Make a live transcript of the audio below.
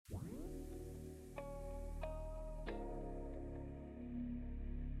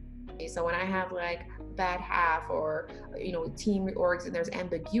So when I have like bad half or, team orgs and there's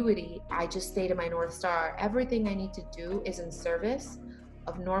ambiguity, I just stay to my North Star. Everything I need to do is in service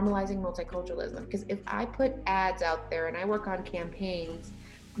of normalizing multiculturalism. Because if I put ads out there and I work on campaigns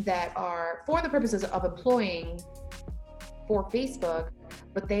that are for the purposes of employing for Facebook,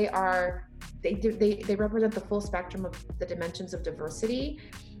 but they represent the full spectrum of the dimensions of diversity.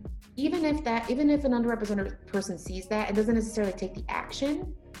 Even if an underrepresented person sees that and doesn't necessarily take the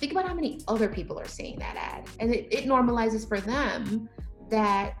action, think about how many other people are seeing that ad, and it normalizes for them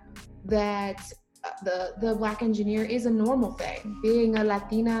that the Black engineer is a normal thing. Being a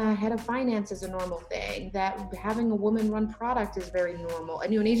Latina head of finance is a normal thing. That having a woman run product is very normal.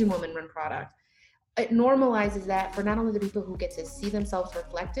 An Asian woman run product. It normalizes that for not only the people who get to see themselves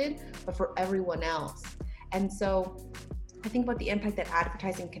reflected, but for everyone else. And so I think about the impact that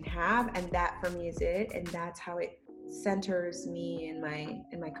advertising can have, and that for me is it, and that's how it centers me in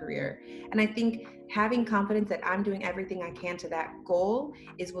my career. And I think having confidence that I'm doing everything I can to that goal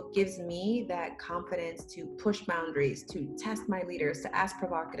is what gives me that confidence to push boundaries, to test my leaders, to ask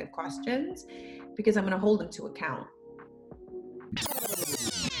provocative questions, because I'm going to hold them to account.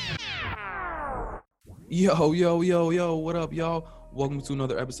 Yo, what up, y'all? Welcome to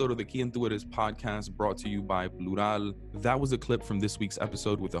another episode of the Quien Tú Eres podcast, brought to you by Plural. That was a clip from this week's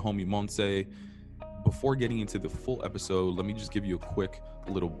episode with the homie Monse. Before getting into the full episode, let me just give you a quick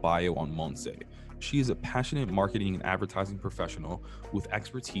little bio on Monse. She is a passionate marketing and advertising professional with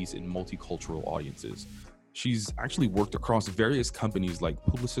expertise in multicultural audiences. She's actually worked across various companies like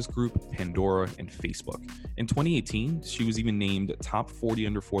Publicis Group, Pandora, and Facebook. In 2018, she was even named top 40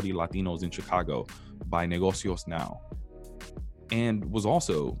 under 40 Latinos in Chicago by Negocios Now, and was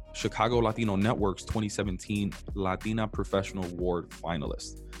also Chicago Latino Network's 2017 Latina Professional Award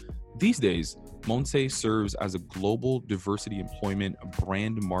finalist. These days, Monse serves as a global diversity employment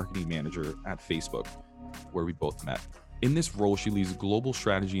brand marketing manager at Facebook, where we both met. In this role, she leads global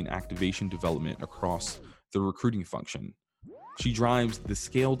strategy and activation development across the recruiting function. She drives the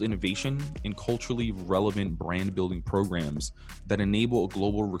scaled innovation and culturally relevant brand building programs that enable a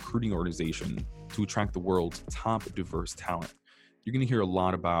global recruiting organization to attract the world's top diverse talent. You're going to hear a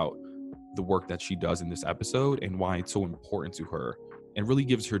lot about the work that she does in this episode and why it's so important to her, and really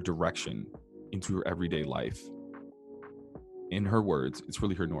gives her direction into her everyday life. In her words, it's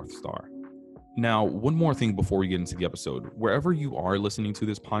really her North Star. Now, one more thing before we get into the episode. Wherever you are listening to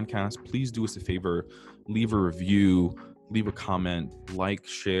this podcast, please do us a favor, leave a review, leave a comment, like,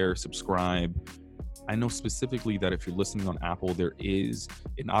 share, subscribe. I know specifically that if you're listening on Apple, there is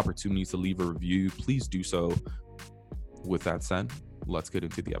an opportunity to leave a review. Please do so. With that said, let's get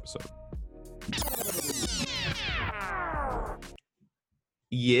into the episode.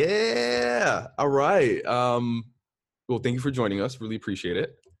 Yeah. All right. Well, thank you for joining us. Really appreciate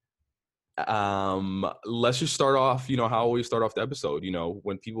it. Let's just start off, how I always start off the episode.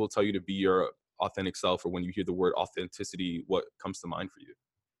 When people tell you to be your authentic self, or when you hear the word authenticity, what comes to mind for you?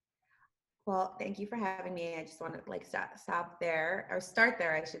 Well, thank you for having me. I just want to stop there, or start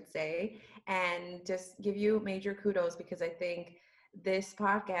there, I should say, and just give you major kudos, because I think this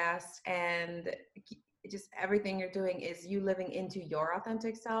podcast and just everything you're doing is you living into your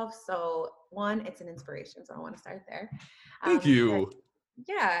authentic self. So one, it's an inspiration. So I want to start there. Thank you.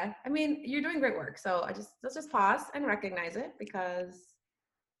 Yeah, I mean, you're doing great work. So let's just pause and recognize it, because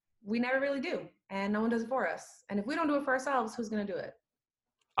we never really do, and no one does it for us. And if we don't do it for ourselves, who's going to do it?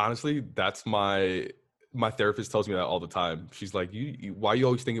 Honestly, that's my therapist tells me that all the time. She's like, you why are you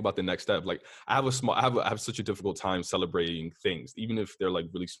always thinking about the next step? Like, I have such a difficult time celebrating things, even if they're like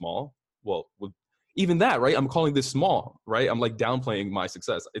really small. Well, even that, right? I'm calling this small, right? I'm like downplaying my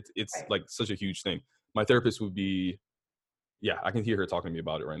success. It's right. Like such a huge thing. My therapist would be, yeah, I can hear her talking to me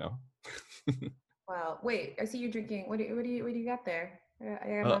about it right now. Wow. Wait, I see you drinking. What do you got there?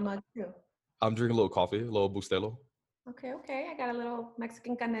 I got my mug too. I'm drinking a little coffee, a little Bustelo. Okay. I got a little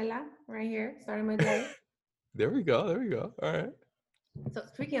Mexican canela right here, starting my day. There we go. All right. So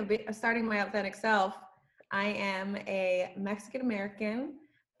speaking of starting my authentic self, I am a Mexican American,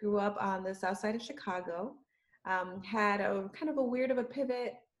 grew up on the south side of Chicago, had a kind of a weird of a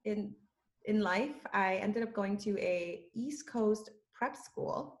pivot in life. I ended up going to a East Coast prep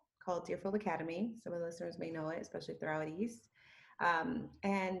school called Deerfield Academy. Some of the listeners may know it, especially if they're out east.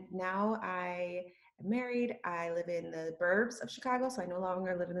 And now I am married. I live in the burbs of Chicago, so I no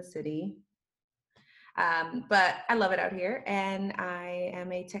longer live in the city. But I love it out here, and I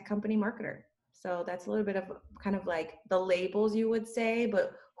am a tech company marketer. So that's a little bit of kind of like the labels you would say,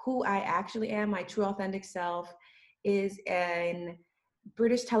 but who I actually am, my true authentic self, is an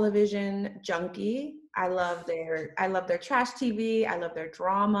British television junkie I love their trash TV. I love their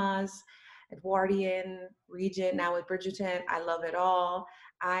dramas. Edwardian, Regent, now with Bridgerton. I love it all.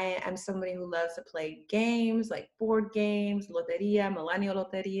 I am somebody who loves to play games, like board games, loteria, millennial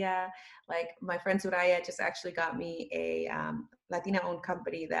loteria. Like my friend Soraya just actually got me a Latina-owned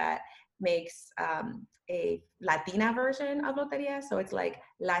company that makes a Latina version of loteria. So it's like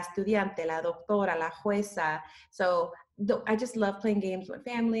la estudiante, la doctora, la jueza. So I just love playing games with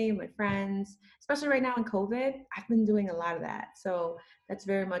my family, my friends, especially right now in COVID. I've been doing a lot of that. So that's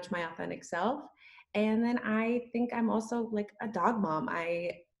very much my authentic self. And then I think I'm also like a dog mom.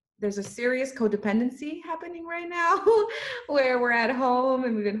 There's a serious codependency happening right now where we're at home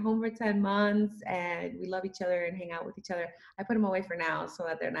and we've been home for 10 months and we love each other and hang out with each other. I put them away for now so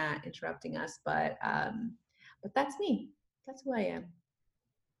that they're not interrupting us. But that's me. That's who I am.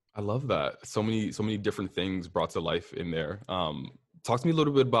 I love that. So many different things brought to life in there. Talk to me a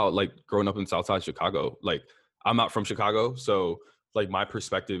little bit about like growing up in Southside Chicago. Like I'm not from Chicago, so like my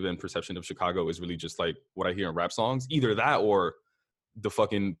perspective and perception of Chicago is really just like what I hear in rap songs. Either that or the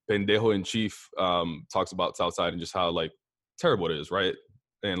fucking pendejo in chief talks about Southside and just how like terrible it is, right?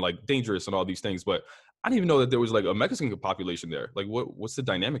 And like dangerous and all these things. But I didn't even know that there was like a Mexican population there. Like what's the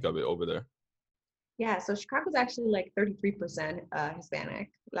dynamic of it over there? Yeah, so Chicago's actually like 33%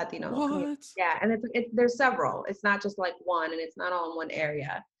 Hispanic, Latino community. What? Yeah, and there's several. It's not just like one, and it's not all in one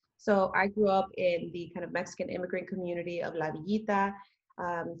area. So I grew up in the kind of Mexican immigrant community of La Villita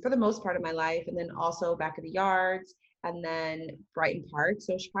for the most part of my life, and then also back of the yards, and then Brighton Park.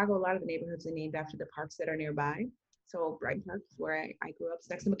 So Chicago, a lot of the neighborhoods are named after the parks that are nearby. So Brighton Park is where I grew up. It's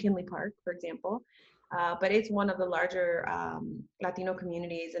next to McKinley Park, for example. But it's one of the larger Latino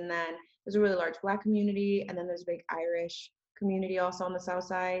communities, and then there's a really large Black community, and then there's a big Irish community also on the South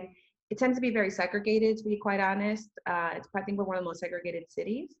Side. It tends to be very segregated, to be quite honest. I think we're one of the most segregated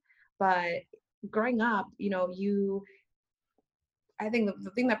cities. But growing up, I think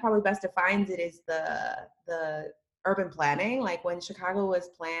the thing that probably best defines it is the urban planning. Like when Chicago was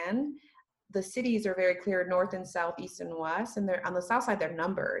planned, the cities are very clear north and south, east and west, and they're on the south side, they're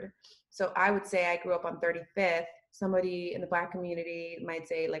numbered. So I would say I grew up on 35th. Somebody in the Black community might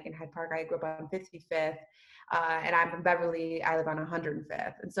say, like in Hyde Park, I grew up on 55th. And I'm from Beverly, I live on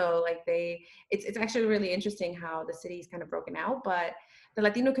 105th. And so like it's actually really interesting how the city is kind of broken out. But the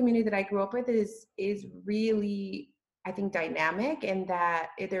Latino community that I grew up with is really, I think, dynamic in that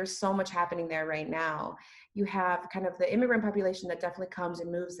there's so much happening there right now. You have kind of the immigrant population that definitely comes and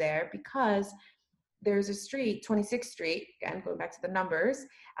moves there because there's a street, 26th Street, again, going back to the numbers,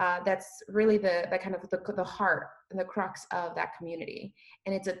 that's really the kind of the heart and the crux of that community.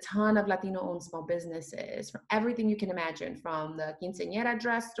 And it's a ton of Latino-owned small businesses, from everything you can imagine, from the quinceañera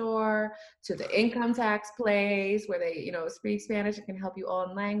dress store to the income tax place where they, speak Spanish and can help you all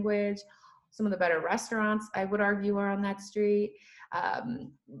in language. Some of the better restaurants, I would argue, are on that street.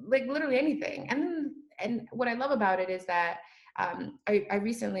 Like literally anything. And what I love about it is that I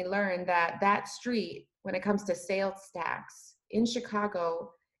recently learned that street, when it comes to sales tax in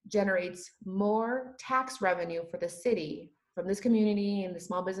Chicago, generates more tax revenue for the city from this community and the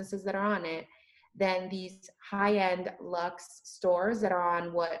small businesses that are on it than these high-end luxe stores that are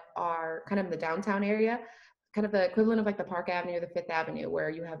on what are kind of in the downtown area, kind of the equivalent of like the Park Avenue or the Fifth Avenue,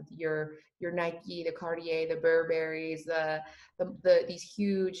 where you have your Nike, the Cartier, the Burberry's, these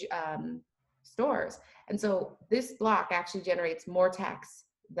huge stores. And so this block actually generates more tax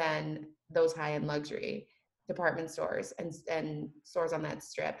than those high-end luxury department stores and stores on that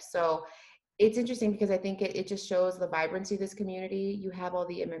strip. So it's interesting because I think it just shows the vibrancy of this community. You have all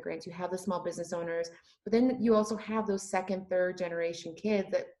the immigrants, you have the small business owners, but then you also have those second, third generation kids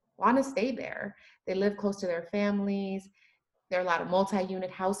that want to stay there. They live close to their families. There are a lot of multi-unit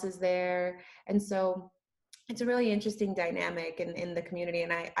houses there. And so it's a really interesting dynamic in the community.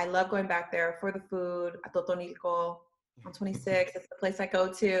 And I love going back there for the food at Totonilco on 26. It's the place I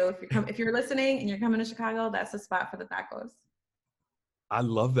go to. If you're listening and you're coming to Chicago, that's the spot for the tacos. I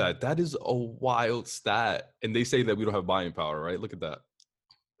love that. That is a wild stat. And they say that we don't have buying power, right? Look at that.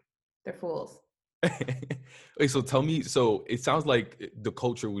 They're fools. Wait, so tell me, so it sounds like the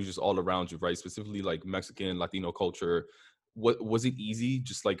culture was just all around you, right? Specifically like Mexican, Latino culture. What was it easy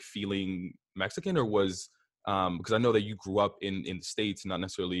just like feeling Mexican, or was because I know that you grew up in the States, not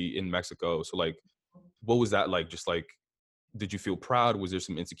necessarily in Mexico. So like what was that like? Just like, did you feel proud? Was there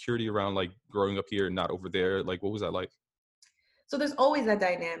some insecurity around like growing up here and not over there? Like what was that like? So there's always a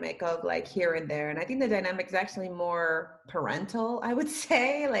dynamic of like here and there. And I think the dynamic is actually more parental, I would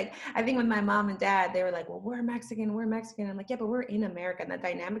say. Like, I think with my mom and dad, they were like, well, we're Mexican. I'm like, yeah, but we're in America. And that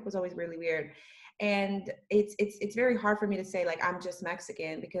dynamic was always really weird. And it's very hard for me to say like I'm just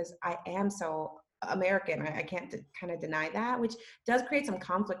Mexican because I am so American. I can't kind of deny that, which does create some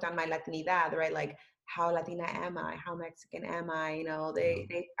conflict on my Latinidad, right? Like how Latina am I? How Mexican am I? You know,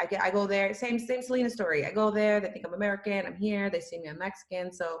 I go there, same Selena story. I go there, they think I'm American, I'm here, they see me I'm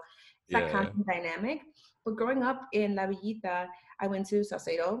Mexican. So it's that Yeah. constant dynamic. But growing up in La Villita, I went to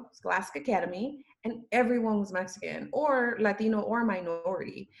Saucedo Scholastic Academy, and everyone was Mexican or Latino or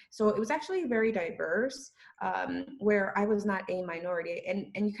minority. So it was actually very diverse, where I was not a minority.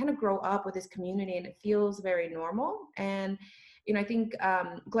 And you kind of grow up with this community and it feels very normal. And, you know, I think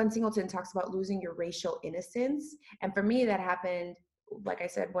Glenn Singleton talks about losing your racial innocence. And for me, that happened, like I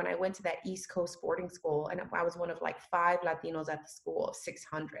said, when I went to that East Coast boarding school, and I was one of like 5 Latinos at the school of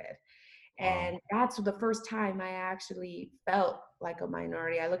 600. Wow. And that's the first time I actually felt like a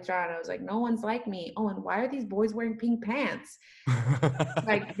minority. I looked around and I was like, no one's like me. Oh, and why are these boys wearing pink pants?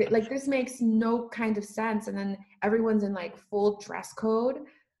 Like this makes no kind of sense. And then everyone's in like full dress code,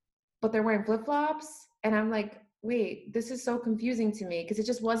 but they're wearing flip-flops. And I'm like, wait, this is so confusing to me because it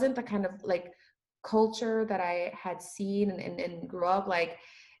just wasn't the kind of like culture that I had seen and grew up like,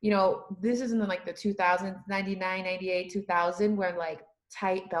 you know, this is in like the 2000s, 99, 98, 2000, where like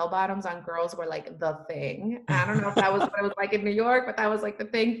tight bell bottoms on girls were like the thing. And I don't know if that was what it was like in New York, but that was like the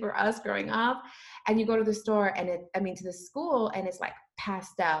thing for us growing up. And you go to the store and to the school, and it's like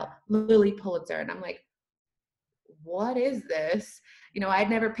pastel, Lily Pulitzer. And I'm like, what is this? You know, I'd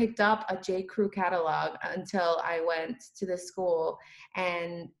never picked up a J. Crew catalog until I went to this school,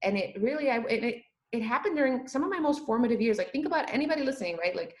 and it really, it happened during some of my most formative years. Like, think about anybody listening,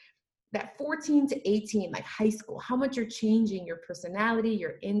 right? Like that 14 to 18, like high school, how much you're changing your personality,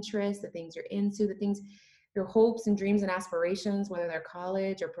 your interests, the things you're into, the things, your hopes and dreams and aspirations, whether they're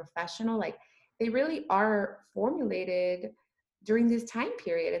college or professional, like they really are formulated during this time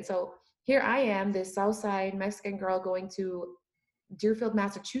period. And so here I am, this Southside Mexican girl going to Deerfield,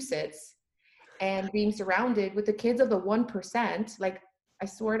 Massachusetts, and being surrounded with the kids of the 1%. Like, I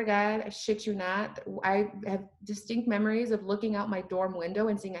swear to God, I shit you not, I have distinct memories of looking out my dorm window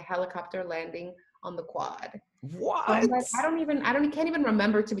and seeing a helicopter landing on the quad. So I'm like, What? can't even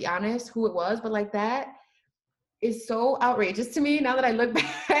remember, to be honest, who it was, but like that is so outrageous to me now that I look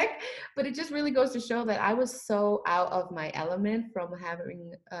back. But it just really goes to show that I was so out of my element from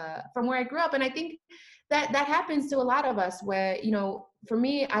having from where I grew up. And I think that happens to a lot of us, where, you know, for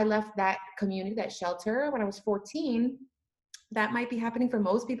me, I left that community, that shelter, when I was 14. That might be happening for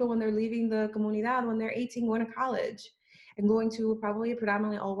most people when they're leaving the comunidad, when they're 18, going to college and going to probably a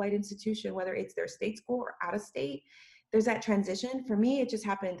predominantly all-white institution, whether it's their state school or out of state. There's that transition. For me, it just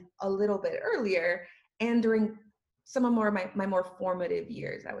happened a little bit earlier and during some of my more formative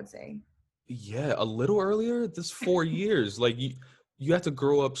years, I would say. Yeah, a little earlier. This 4 years. Like you have to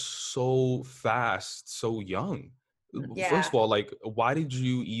grow up so fast, so young. First Yeah. of all, like, why did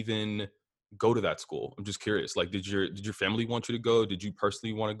you even go to that school? I'm just curious. Like, did your family want you to go? Did you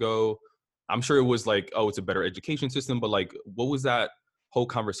personally want to go? I'm sure it was like, oh, it's a better education system, but like, what was that whole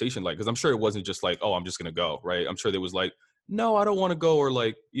conversation like? Because I'm sure it wasn't just like, oh, I'm just gonna go, right? I'm sure there was like, no, I don't want to go, or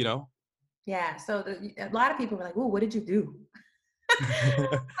like, Yeah. So a lot of people were like, "Ooh, what did you do?"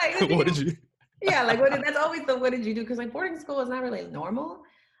 Like, what did you? yeah, like that's always the what did you do? Because like boarding school is not really normal.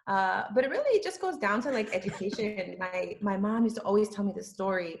 But it really just goes down to like education. My mom used to always tell me this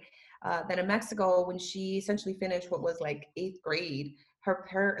story, that in Mexico, when she essentially finished what was like 8th grade,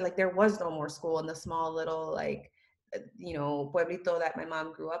 her like there was no more school in the small little like you know, pueblito that my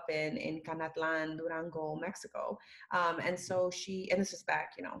mom grew up in Canatlan, Durango, Mexico. And so and this is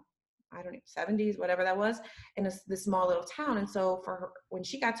back, you know, I don't know, 70s, whatever that was, in this small little town. And so for her, when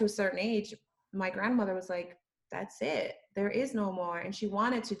she got to a certain age, my grandmother was like, that's it, there is no more. And she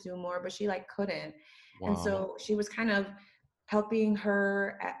wanted to do more, but she like couldn't. And Wow. so she was kind of helping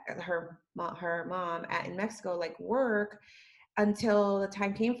her mom in Mexico like work, until the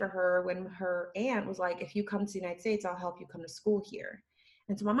time came for her when her aunt was like, if you come to the United States, I'll help you come to school here.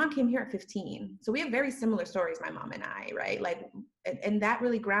 And so my mom came here at 15. So we have very similar stories, my mom and I, right? Like, and that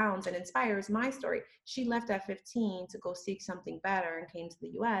really grounds and inspires my story. She left at 15 to go seek something better and came to the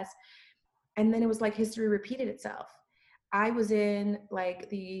US. And then it was like history repeated itself. I was in like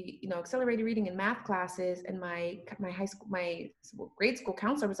the, you know, accelerated reading and math classes, and my high school, my grade school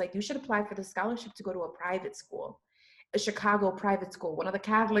counselor was like, you should apply for the scholarship to go to a private school, a Chicago private school, one of the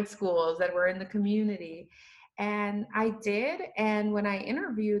Catholic schools that were in the community. And I did. And when I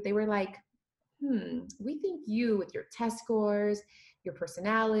interviewed, they were like, we think you, with your test scores, your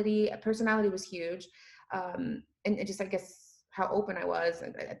personality was huge. And just, I guess, how open I was,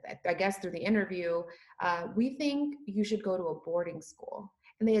 I guess, through the interview, we think you should go to a boarding school.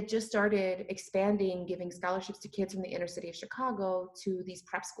 and they had just started expanding, giving scholarships to kids from the inner city of Chicago to these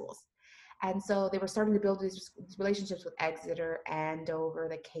prep schools. And so they were starting to build these relationships with Exeter, Andover,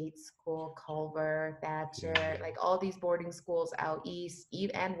 the Kate School, Culver, Thatcher, like all these boarding schools out east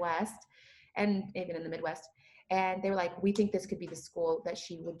and west, and even in the Midwest. And they were like, we think this could be the school that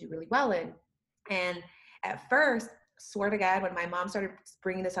she would do really well in. And at first, swear to God, when my mom started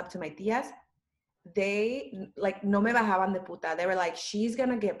bringing this up to my tias, they like no me bajaban de puta. They were like, she's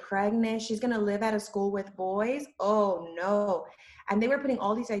gonna get pregnant, she's gonna live at a school with boys. Oh no. And they were putting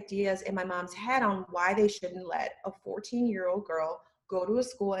all these ideas in my mom's head on why they shouldn't let a 14-year-old girl go to a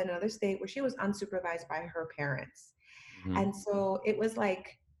school in another state where she was unsupervised by her parents. Mm-hmm. And so it was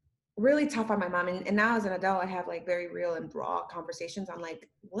like really tough on my mom. And now as an adult, I have like very real and raw conversations on like,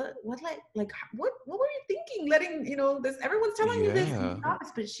 what were you thinking? Letting, this, everyone's telling you this, Yeah.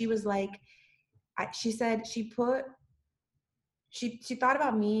 but she was like, she said she thought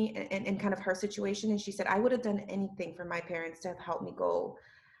about me and kind of her situation, and she said, I would have done anything for my parents to have helped me go,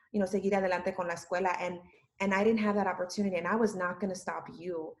 seguir adelante con la escuela, and I didn't have that opportunity, and I was not going to stop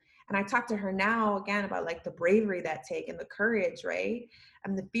you. And I talked to her now again about like the bravery that take and the courage, right?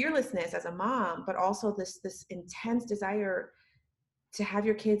 And the fearlessness as a mom, but also this intense desire to have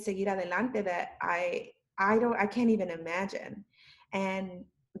your kids seguir adelante that I can't even imagine. And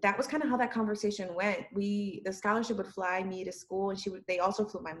that was kind of how that conversation went. The scholarship would fly me to school, and they also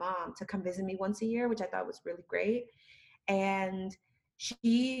flew my mom to come visit me once a year, which I thought was really great. And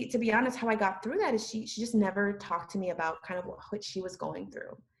she, to be honest, how I got through that is she just never talked to me about kind of what she was going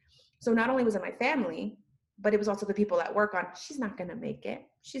through. So not only was it my family, but it was also the people that work on, she's not going to make it.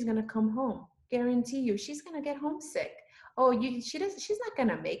 She's going to come home. Guarantee you, she's going to get homesick. Oh, she's not going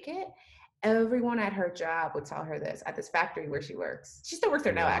to make it. Everyone at her job would tell her this at this factory where she works. She still works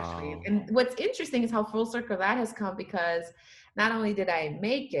there now, actually. Wow. And what's interesting is how full circle that has come, because not only did I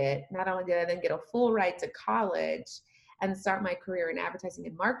make it, not only did I then get a full ride to college and start my career in advertising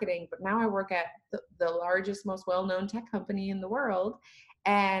and marketing, but now I work at the largest, most well-known tech company in the world.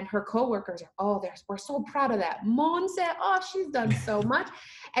 And her coworkers are, we're so proud of that. Monse, she's done so much.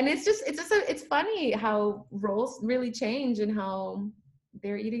 And it's funny how roles really change and how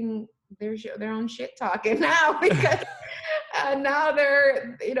they're eating their own shit talking now, because now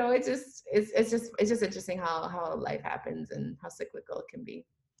they're, it's just interesting how life happens and how cyclical it can be.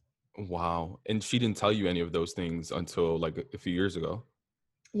 Wow. And she didn't tell you any of those things until like a few years ago.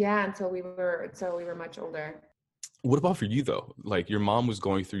 Yeah, until we were much older. What about for you though? Like your mom was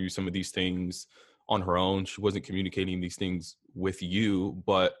going through some of these things on her own. She wasn't communicating these things with you,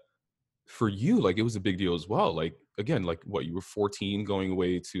 but for you, like it was a big deal as well. Like again, like what, you were 14 going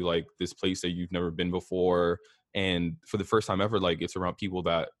away to like this place that you've never been before. And for the first time ever, like it's around people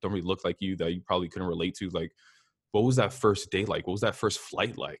that don't really look like you, that you probably couldn't relate to. Like, what was that first day like? What was that first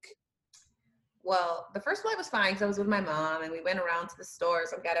flight like? Well, the first flight was fine because I was with my mom and we went around to the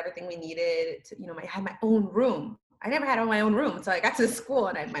stores and got everything we needed to, I had my own room. I never had my own room until I got to school,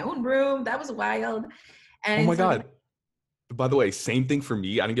 and I had my own room. That was wild. And oh my God. By the way, same thing for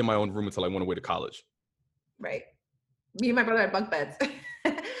me. I didn't get my own room until I went away to college. Right. Me and my brother had bunk beds.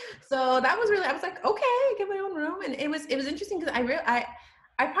 So that was really, I was like, okay, get my own room. And it was interesting because I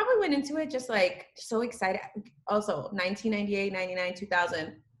probably went into it just like so excited. Also 1998, 99,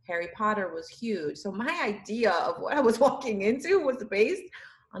 2000, Harry Potter was huge. So my idea of what I was walking into was based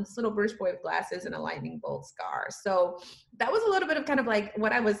on this little British boy with glasses and a lightning bolt scar. So that was a little bit of kind of like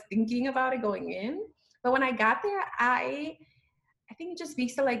what I was thinking about it going in. But when I got there, I think it just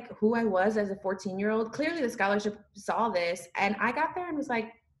speaks to like who I was as a 14-year-old. Clearly the scholarship saw this, and I got there and was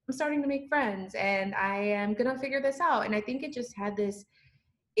like, I'm starting to make friends and I am going to figure this out. And I think it just had this,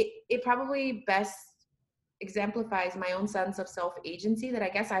 it probably best exemplifies my own sense of self-agency that I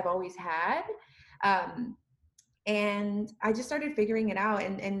guess I've always had. And I just started figuring it out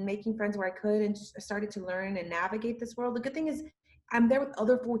and making friends where I could, and just started to learn and navigate this world. The good thing is I'm there with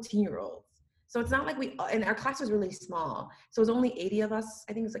other 14-year-olds. So it's not like and our class was really small. So it was only 80 of us.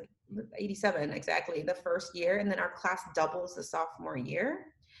 I think it's like 87 exactly the first year. And then our class doubles the sophomore year.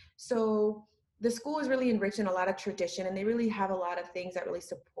 So the school is really enriched in a lot of tradition, and they really have a lot of things that really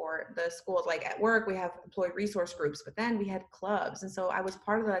support the schools. Like at work, we have employee resource groups, but then we had clubs. And so I was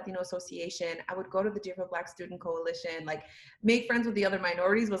part of the Latino Association. I would go to the Deerfield Black Student Coalition, like make friends with the other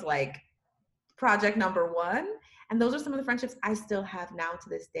minorities was like project number one. And those are some of the friendships I still have now to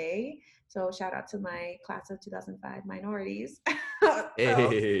this day. So shout out to my class of 2005 minorities.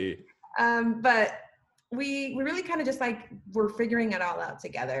 Hey. But we really kind of just like we're figuring it all out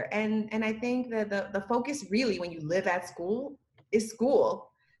together. And I think that the focus really when you live at school is school.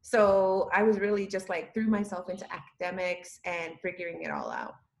 So I was really just like threw myself into academics and figuring it all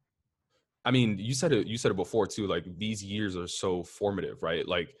out. I mean, you said it before too, like these years are so formative, right?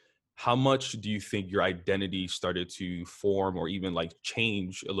 Like how much do you think your identity started to form or even like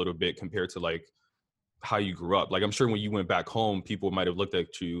change a little bit compared to like how you grew up? Like I'm sure when you went back home, people might have looked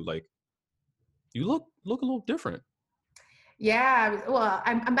at you like you look a little different. Yeah, well,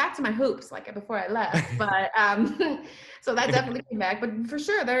 I'm back to my hoops like before I left, but so that definitely came back. But for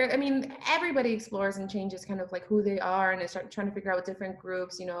sure, I mean, everybody explores and changes kind of like who they are, and they start trying to figure out different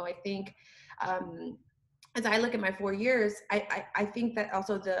groups. You know, I think um, as I look at my 4 years, I think that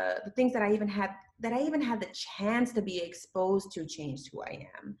also the things that I even had the chance to be exposed to changed who I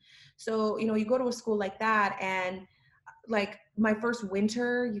am. So you know, you go to a school like that, and like my first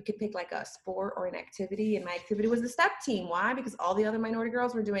winter, you could pick like a sport or an activity, and my activity was the step team. Why? Because all the other minority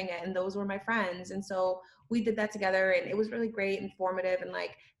girls were doing it, and those were my friends. And so we did that together, and it was really great and formative, and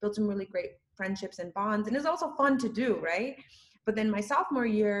like built some really great friendships and bonds. And it was also fun to do, right? But then my sophomore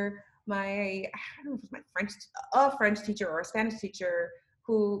year, I don't know if it was my French teacher or a Spanish teacher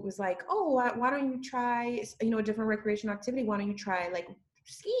who was like, "Oh, why don't you try, you know, a different recreational activity? Why don't you try like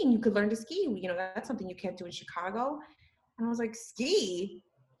skiing? You could learn to ski. You know, that's something you can't do in Chicago." And I was like, ski?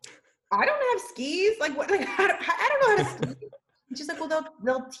 I don't have skis. Like what? Like I don't know how to ski. And she's like, well,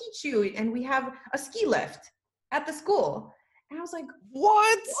 they'll teach you, and we have a ski lift at the school. And I was like,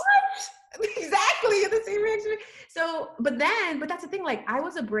 What? what? Exactly the same reaction. So, but that's the thing. Like, I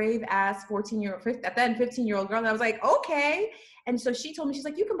was a brave ass 14-year-old, at then 15-year-old girl. And I was like, okay. And so she told me, she's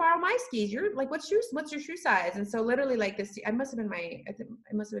like, you can borrow my skis. You're like, what's your shoe size? And so literally, like this, I must have been I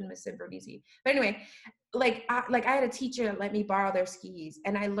must have been Miss Synchronicity. But anyway, I had a teacher let me borrow their skis,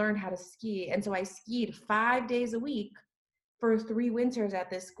 and I learned how to ski. And so I skied 5 days a week for 3 winters at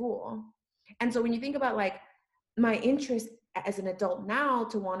this school. And so when you think about like my interest as an adult now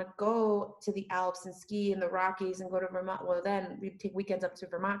to want to go to the Alps and ski in the Rockies and go to Vermont, well, then we take weekends up to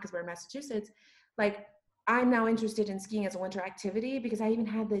Vermont because we're in Massachusetts. Like, I'm now interested in skiing as a winter activity because I even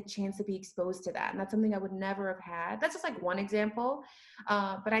had the chance to be exposed to that. And that's something I would never have had. That's just like one example.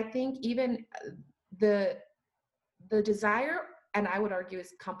 But I think even the desire, and I would argue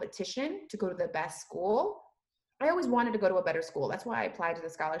is competition to go to the best school. I always wanted to go to a better school. That's why I applied to the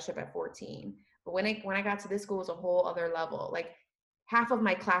scholarship at 14. But when I got to this school, it was a whole other level. Like half of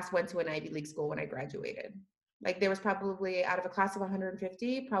my class went to an Ivy League school when I graduated. Like there was probably out of a class of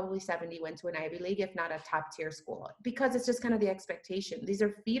 150, probably 70 went to an Ivy League, if not a top tier school, because it's just kind of the expectation. These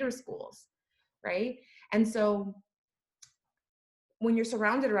are feeder schools, right? And so when you're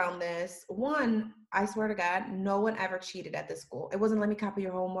surrounded around this, one, I swear to God, no one ever cheated at this school. It wasn't let me copy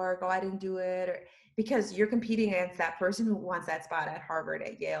your homework. Oh, I didn't do it. Or, because you're competing against that person who wants that spot at Harvard,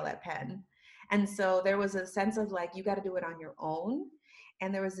 at Yale, at Penn. And so there was a sense of like, you got to do it on your own.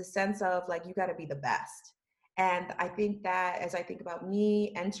 And there was a sense of like, you got to be the best. And I think that as I think about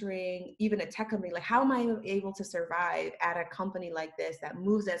me entering even a tech company, like how am I able to survive at a company like this that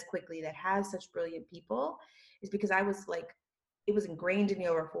moves as quickly, that has such brilliant people, is because I was like, it was ingrained in me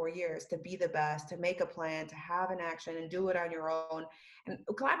over 4 years to be the best, to make a plan, to have an action and do it on your own and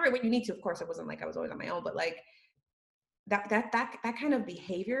collaborate when you need to. Of course, it wasn't like I was always on my own, but like that kind of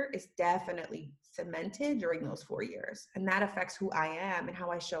behavior is definitely cemented during those 4 years. And that affects who I am and how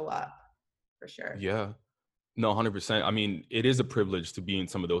I show up for sure. Yeah. No, 100%. I mean, it is a privilege to be in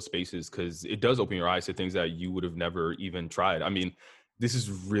some of those spaces because it does open your eyes to things that you would have never even tried. I mean, this is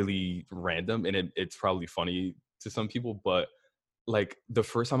really random and it's probably funny to some people, but like the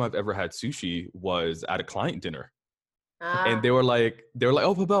first time I've ever had sushi was at a client dinner. And Ah, they were like,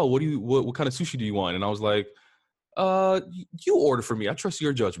 "Oh, Pavel, what kind of sushi do you want?" And I was like, you order for me. I trust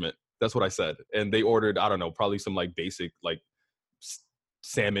your judgment." That's what I said. And they ordered, I don't know, probably some like basic like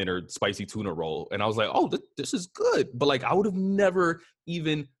salmon or spicy tuna roll. And I was like, "Oh, this is good." But like I would have never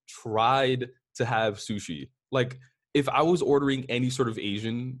even tried to have sushi. Like if I was ordering any sort of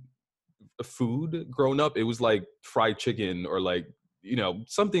Asian food growing up, it was like fried chicken or like,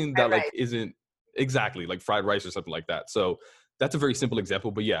 something that like right. isn't exactly like fried rice or something like that. So that's a very simple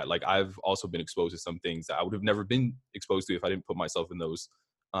example. But yeah, like I've also been exposed to some things that I would have never been exposed to if I didn't put myself in those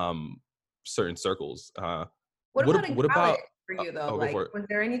um certain circles. What about in What college about for you though? I'll go Like, for it. was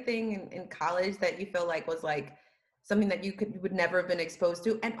there anything in college that you feel like was like something that you would never have been exposed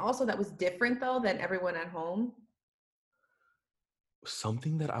to, and also that was different though than everyone at home?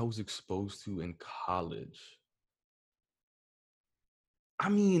 Something that I was exposed to in college. I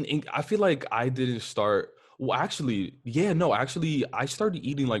mean, I feel like I didn't start. Well, actually, yeah, no, actually, I started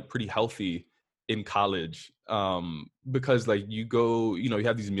eating like pretty healthy in college. Because like you go, you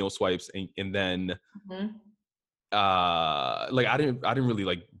have these meal swipes, and then Mhm. like I didn't really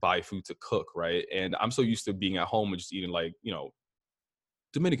like buy food to cook, right? And I'm so used to being at home and just eating like,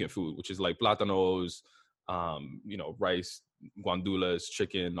 Dominican food, which is like plátanos, rice, guandulas,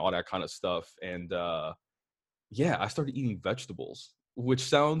 chicken, all that kind of stuff. And yeah, I started eating vegetables, which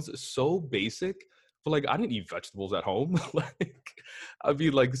sounds so basic, but like I didn't eat vegetables at home. Like I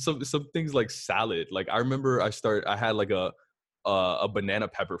mean, like some things like salad. Like I remember I had like a banana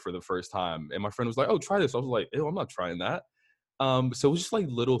pepper for the first time, and my friend was like, "Oh, try this." I was like, "Ew, I'm not trying that." So it was just like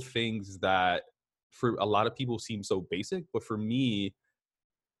little things that for a lot of people seem so basic, but for me,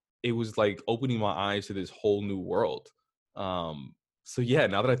 it was like opening my eyes to this whole new world. So yeah,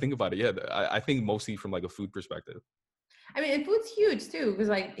 now that I think about it, yeah, I think mostly from like a food perspective. I mean, and food's huge too, because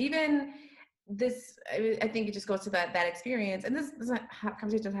like even this, I think it just goes to that experience. And this doesn't have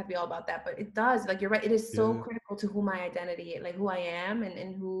conversation doesn't have to be all about that, but it does. Like you're right, it is so Yeah, critical to who my identity, like who I am,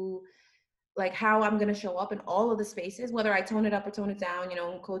 and who, like how I'm gonna show up in all of the spaces, whether I tone it up or tone it down,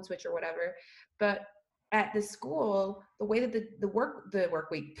 code switch or whatever. But at the school, the way that the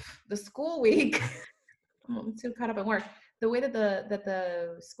work week, the school week, I'm too caught up in work. The way that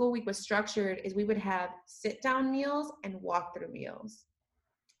the school week was structured is we would have sit down meals and walk through meals.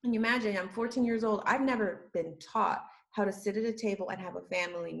 And you imagine, I'm 14 years old. I've never been taught how to sit at a table and have a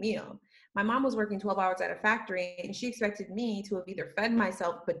family meal. My mom was working 12 hours at a factory, and she expected me to have either fed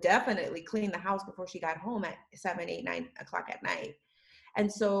myself, but definitely cleaned the house before she got home at 7, 8, 9 o'clock at night.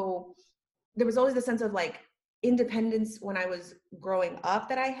 And so there was always the sense of like independence when I was growing up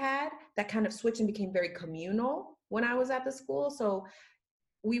that I had that kind of switched and became very communal when I was at the school. So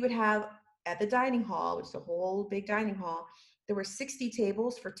we would have at the dining hall, which is a whole big dining hall, there were 60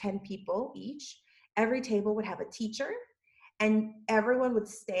 tables for 10 people each. Every table would have a teacher, and everyone would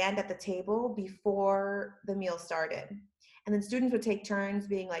stand at the table before the meal started. And then students would take turns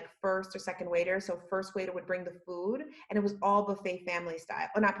being like first or second waiter. So first waiter would bring the food, and it was all buffet family style,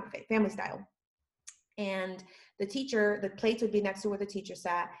 or not buffet, family style. And the plates would be next to where the teacher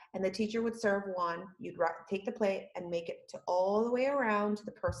sat, and the teacher would serve one. You'd take the plate and make it to all the way around to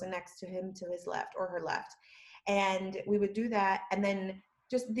the person next to him, to his left or her left. And we would do that. And then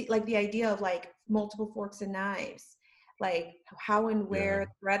just the idea of like multiple forks and knives, like how and where yeah,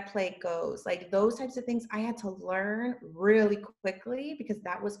 the bread plate goes, like those types of things I had to learn really quickly, because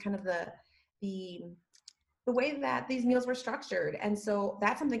that was kind of the the way that these meals were structured. And so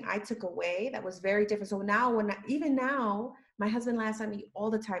that's something I took away that was very different. So now, even now, my husband laughs at me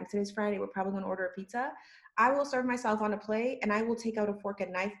all the time. Today's Friday, we're probably going to order a pizza. I will serve myself on a plate, and I will take out a fork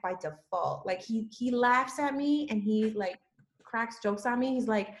and knife by default. Like he laughs at me, and he like cracks jokes on me. He's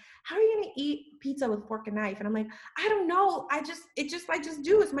like, "How are you going to eat pizza with fork and knife?" And I'm like, "I don't know. I just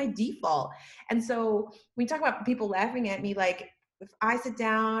do. It's my default." And so when you talk about people laughing at me, like if I sit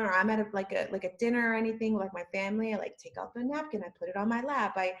down or I'm at a dinner or anything with like my family, I like take out the napkin, I put it on my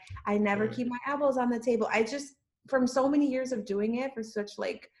lap. I never yeah, keep my elbows on the table. I just, from so many years of doing it for such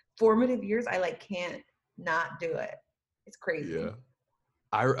like formative years, I like can't not do it. It's crazy. yeah.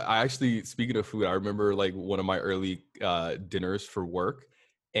 I actually, speaking of food, I remember like one of my early dinners for work,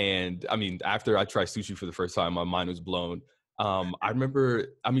 and I mean, after I tried sushi for the first time, my mind was blown. I remember,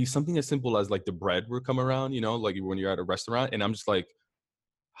 I mean, something as simple as like the bread would come around, like when you're at a restaurant, and I'm just like,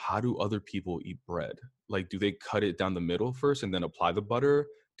 how do other people eat bread? Like, do they cut it down the middle first and then apply the butter?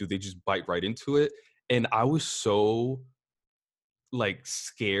 Do they just bite right into it? And I was so like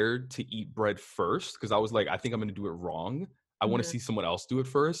scared to eat bread first because I was like, I think I'm gonna do it wrong. I want to Mhm. see someone else do it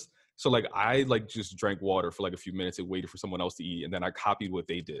first. So like I like just drank water for like a few minutes and waited for someone else to eat, and then I copied what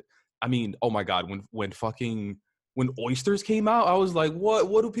they did. I mean, oh my god, when oysters came out, I was like,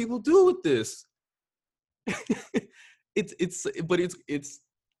 what do people do with this? But it's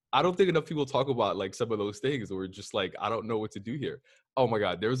I don't think enough people talk about like some of those things where just like I don't know what to do here. Oh my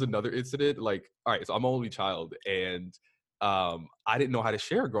god, there was another incident. Like, all right, so I'm an only child, and I didn't know how to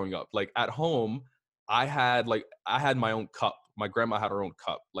share growing up. Like at home, I had my own cup. My grandma had her own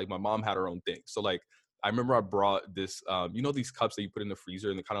cup. Like my mom had her own thing. So like I remember I brought this these cups that you put in the freezer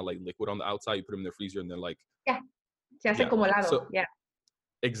and they're kind of like liquid on the outside. You put them in the freezer and they're like, Yeah, se hace yeah. como helado. So Yeah.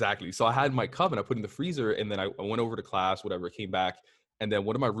 exactly. So I had my cup and I put it in the freezer, and then I went over to class, whatever, came back, and then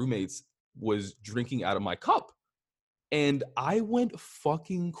one of my roommates was drinking out of my cup, and I went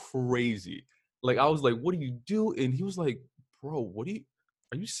fucking crazy. Like I was like, "What do you do?" And he was like, "Bro,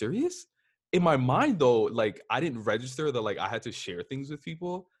 are you serious?" In my mind though, like I didn't register that like I had to share things with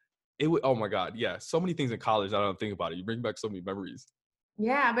people. It would, oh my god, yeah, so many things in college I don't think about it. You bring back so many memories.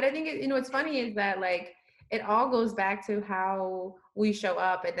 Yeah, but I think what's funny is that like it all goes back to how we show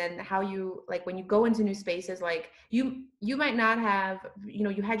up, and then how you like when you go into new spaces. Like you might not have,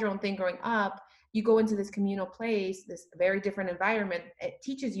 you had your own thing growing up, you go into this communal place, this very different environment, it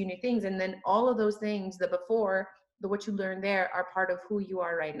teaches you new things. And then all of those things, the before, the what you learned there are part of who you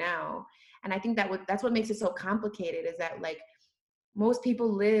are right now. And I think that's what makes it so complicated, is that like most people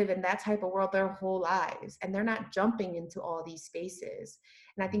live in that type of world their whole lives, and they're not jumping into all these spaces.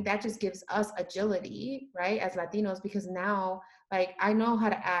 And I think that just gives us agility, right, as Latinos, because now like I know how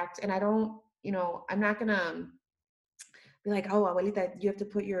to act, and I don't, I'm not gonna be like, oh, abuelita, you have to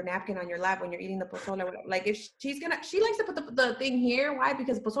put your napkin on your lap when you're eating the pozole. Like if she likes to put the thing here. Why?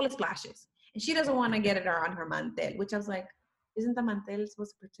 Because pozole splashes. And she doesn't want to get it on her mantel, which I was like, isn't the mantel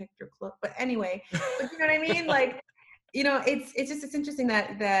supposed to protect your clothes? But anyway, but you know what I mean? Like, it's interesting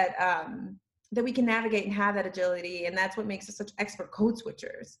that we can navigate and have that agility. And that's what makes us such expert code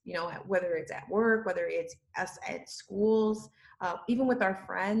switchers, whether it's at work, whether it's us at schools, even with our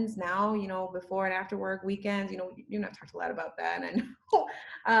friends now, before and after work, weekends, you've talked a lot about that. And I know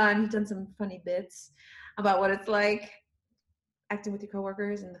and you've done some funny bits about what it's like acting with your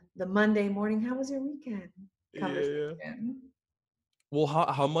coworkers and the Monday morning, how was your weekend Yeah. conversation. Well,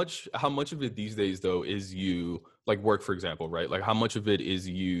 how much of it these days though is you like work, for example, right? Like how much of it is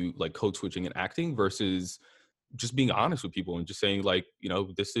you like code switching and acting versus just being honest with people and just saying like,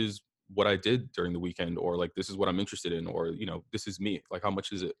 this is what I did during the weekend, or like this is what I'm interested in, or this is me. Like how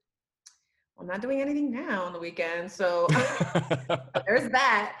much is it? I'm not doing anything now on the weekend, so there's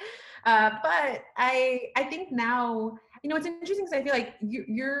that. But I think now, it's interesting because I feel like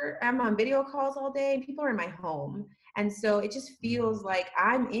I'm on video calls all day and people are in my home. And so it just feels like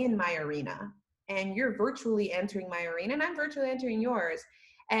I'm in my arena and you're virtually entering my arena and I'm virtually entering yours.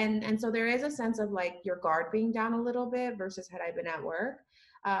 And so there is a sense of like your guard being down a little bit versus had I been at work.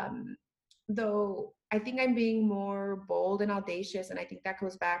 Um, though I think I'm being more bold and audacious. And I think that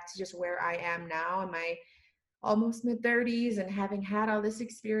goes back to just where I am now in my almost mid 30s and having had all this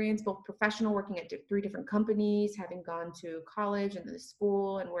experience, both professional, working at 3 different companies, having gone to college and the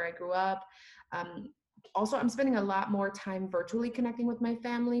school and where I grew up. Also, I'm spending a lot more time virtually connecting with my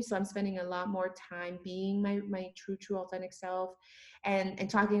family. So I'm spending a lot more time being my true, authentic self and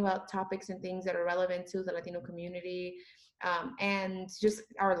talking about topics and things that are relevant to the Latino community, and just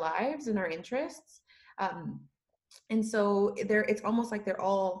our lives and our interests. Um, and so it's almost like they're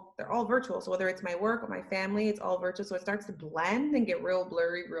all virtual. So whether it's my work or my family, it's all virtual. So it starts to blend and get real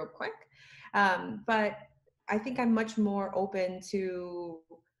blurry real quick. But I think I'm much more open to,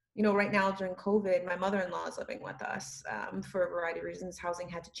 right now during COVID, my mother-in-law is living with us, for a variety of reasons. Housing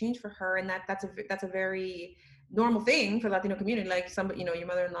had to change for her, and that's a very normal thing for the Latino community. Like somebody, your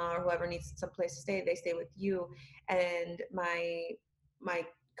mother-in-law or whoever needs some place to stay, they stay with you. And my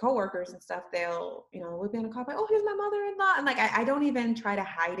coworkers and stuff, we'll be on a call, like, oh, here's my mother-in-law. And like, I don't even try to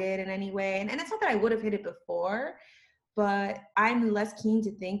hide it in any way. And it's not that I would have hid it before, but I'm less keen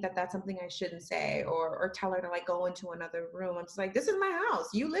to think that that's something I shouldn't say or tell her to like go into another room. I'm just like, this is my house.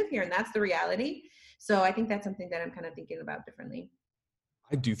 You live here and that's the reality. So I think that's something that I'm kind of thinking about differently.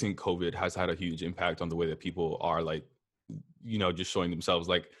 I do think COVID has had a huge impact on the way that people are like, just showing themselves.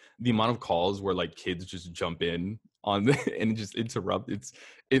 Like the amount of calls where like kids just jump in on and just interrupt.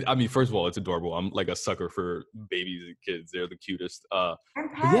 I mean, first of all, it's adorable. I'm like a sucker for babies and kids. They're the cutest. And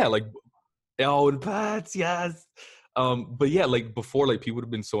But yeah, pets. like, oh, and pets, yes. But yeah, like before, like people would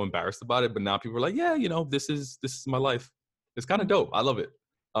have been so embarrassed about it, but now people are like, yeah, this is my life. It's kind of dope. I love it.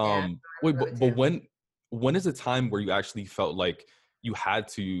 Yeah, Wait, I love it but too. when is a time where you actually felt like you had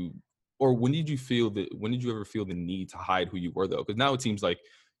to, or when did you ever feel the need to hide who you were though? Because now it seems like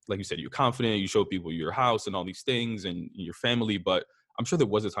you said, you're confident, you show people your house and all these things and your family, but I'm sure there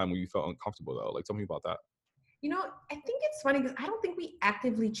was a time where you felt uncomfortable though. Like tell me about that. I think it's funny because I don't think we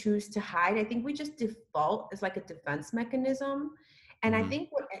actively choose to hide. I think we just default as like a defense mechanism. And I Hmm. think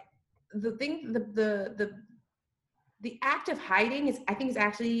what the thing, the act of hiding is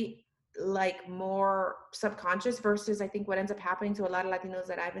actually like more subconscious versus I think what ends up happening to a lot of Latinos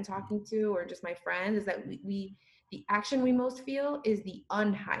that I've been talking to or just my friends is that we the action we most feel is the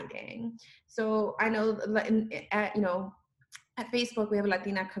unhiding. So I know at Facebook, we have a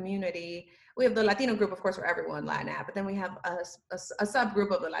Latina community. We have the Latino group, of course, for everyone, Latin app, but then we have a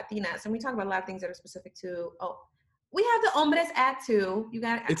subgroup of the Latinas, and we talk about a lot of things that are specific to, we have the hombres at too. You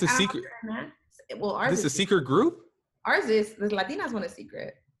got, It's a I don't secret. know that. Well, ours This is is a secret. secret group. Ours is, the Latinas one is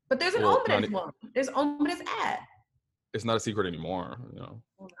secret. But there's an Well, hombres one. There's hombres at. it's not a secret anymore. Well,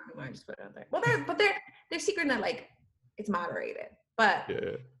 never mind, just put it out there. Well, they're secret in that, like, it's moderated. But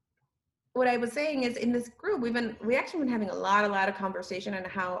Yeah. what I was saying is in this group, we actually been having a lot of conversation on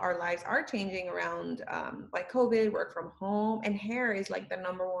how our lives are changing around like COVID, work from home, and hair is like the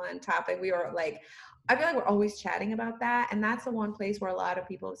 #1 topic. We are like, I feel like we're always chatting about that. And that's the one place where a lot of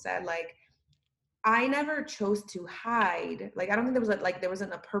people have said like, I never chose to hide. Like, I don't think there was there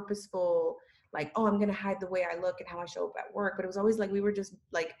wasn't a purposeful, like, oh, I'm going to hide the way I look and how I show up at work. But it was always like, we were just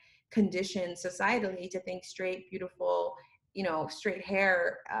like conditioned societally to think straight, beautiful, straight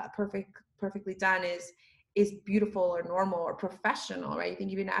hair, perfectly done is beautiful or normal or professional, right? You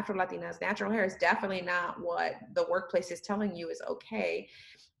think even Afro Latinas, natural hair is definitely not what the workplace is telling you is okay.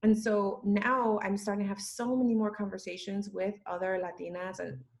 And so now I'm starting to have so many more conversations with other Latinas,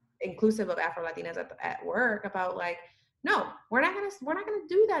 and inclusive of Afro Latinas at work, about like, no, we're not gonna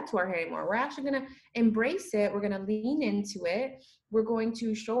do that to our hair anymore. We're actually gonna embrace it. We're gonna lean into it. We're going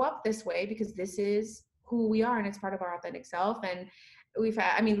to show up this way because this is who we are and it's part of our authentic self. And we've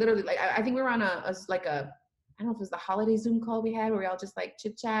had, I mean, literally, like I think we were on I don't know if it was the holiday Zoom call we had where we all just like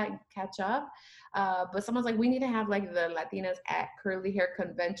chit chat and catch up. But someone's like, we need to have like the Latinas at Curly Hair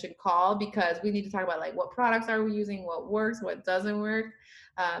Convention call, because we need to talk about like what products are we using, what works, what doesn't work.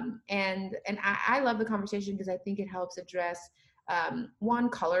 And I love the conversation because I think it helps address one,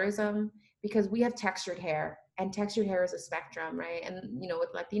 colorism, because we have textured hair, and textured hair is a spectrum, right? And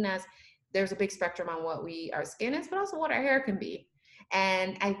with Latinas, there's a big spectrum on what our skin is, but also what our hair can be.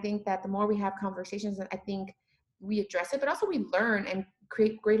 And I think that the more we have conversations, I think we address it, but also we learn and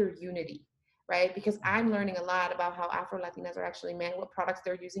create greater unity, right? Because I'm learning a lot about how Afro Latinas are actually made, what products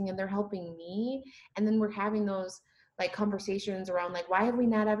they're using, and they're helping me. And then we're having those like conversations around like, why have we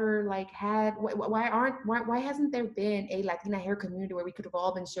not ever like had, why hasn't there been a Latina hair community where we could have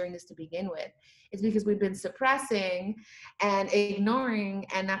all been sharing this to begin with? It's because we've been suppressing and ignoring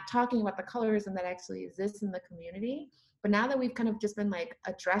and not talking about the colorism that actually exists in the community. But now that we've kind of just been like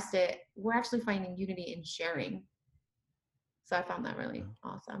addressed it, we're actually finding unity in sharing. So I found that really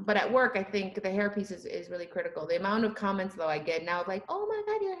awesome. But at work, I think the hair piece is really critical. The amount of comments though I get now, like, oh my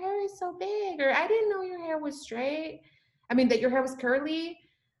God, your hair is so big, or I didn't know your hair was straight. I mean, that your hair was curly.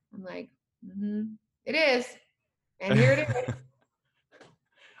 I'm like, it is. And here it is.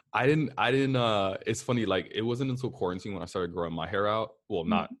 I didn't it's funny, like it wasn't until quarantine when I started growing my hair out. Well,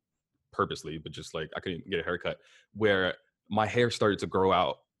 not purposely, but just like I couldn't get a haircut, where my hair started to grow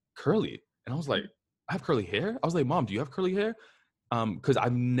out curly. And I was like, I have curly hair? I was like, Mom, do you have curly hair? Because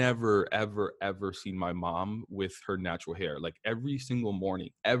I've never, ever, ever seen my mom with her natural hair. Like every single morning,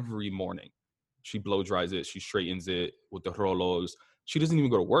 she blow dries it, she straightens it with the rolos. She doesn't even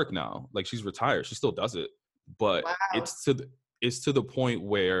go to work now. Like she's retired. She still does it. But Wow. it's to the point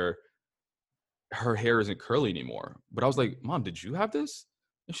where her hair isn't curly anymore. But I was like, Mom, did you have this?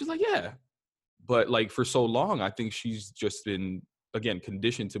 And she's like, yeah. But like for so long, I think she's just been, again,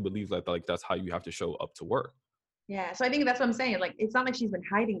 conditioned to believe that like that's how you have to show up to work. Yeah. So I think that's what I'm saying. Like, it's not like she's been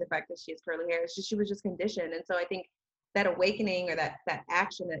hiding the fact that she has curly hair. It's just, she was just conditioned. And so I think that awakening or that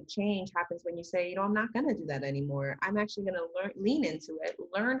action, that change happens when you say, I'm not going to do that anymore. I'm actually going to lean into it,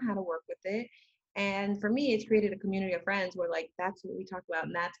 learn how to work with it. And for me, it's created a community of friends where like, that's what we talk about.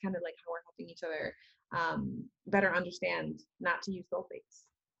 And that's kind of like how we're helping each other better understand not to use sulfates.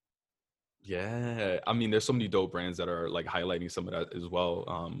 Yeah. I mean, there's so many dope brands that are like highlighting some of that as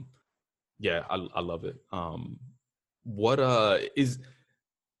well. Yeah, I love it. What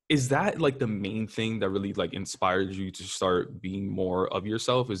is that like the main thing that really like inspired you to start being more of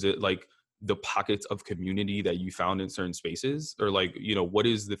yourself? Is it like the pockets of community that you found in certain spaces, or like, what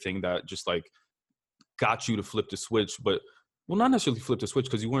is the thing that just like got you to flip the switch? But well, not necessarily flip the switch,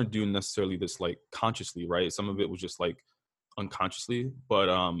 because you weren't doing necessarily this like consciously, right? Some of it was just like unconsciously, but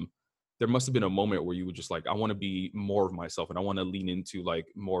there must have been a moment where you were just like, I want to be more of myself and I want to lean into like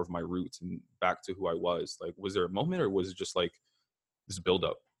more of my roots and back to who I was. Like, was there a moment, or was it just like this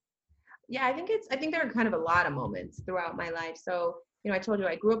buildup? Yeah, I think there are kind of a lot of moments throughout my life. So, I told you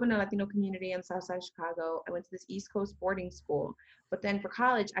I grew up in a Latino community in Southside Chicago. I went to this East Coast boarding school. But then for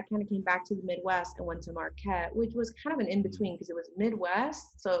college, I kind of came back to the Midwest and went to Marquette, which was kind of an in-between because it was Midwest.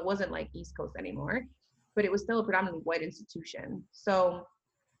 So it wasn't like East Coast anymore, but it was still a predominantly white institution. So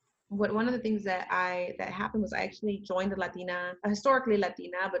one of the things that happened was I actually joined a historically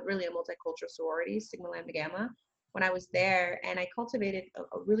Latina, but really a multicultural sorority, Sigma Lambda Gamma, when I was there, and I cultivated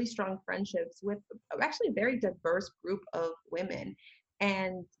a really strong friendships with actually a very diverse group of women,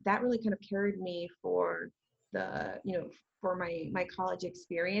 and that really kind of carried me for for my college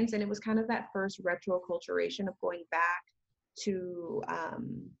experience. And it was kind of that first retroculturation of going back to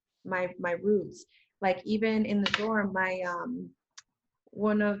my roots. Like even in the dorm, my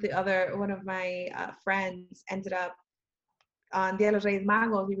one of my friends ended up on Dia de los Reyes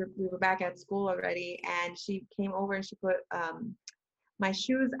Magos. We were back at school already, and she came over and she put my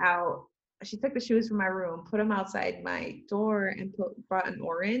shoes out. She took the shoes from my room, put them outside my door, and brought an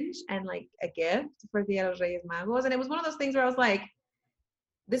orange and like a gift for Dia de los Reyes Magos. And it was one of those things where I was like,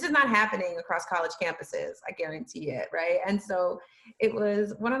 this is not happening across college campuses, I guarantee it, right? And so it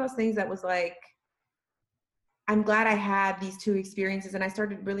was one of those things that was like, I'm glad I had these two experiences, and I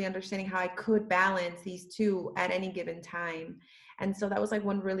started really understanding how I could balance these two at any given time. And so that was like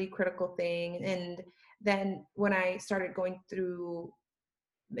one really critical thing. And then when I started going through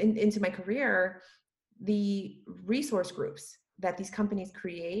into my career, the resource groups that these companies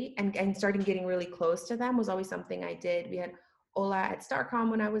create and starting getting really close to them was always something I did. We had Ola at Starcom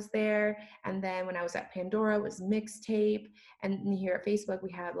when I was there. And then when I was at Pandora, it was Mixtape. And here at Facebook,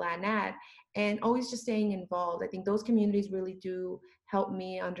 we have LANAT. And always just staying involved. I think those communities really do help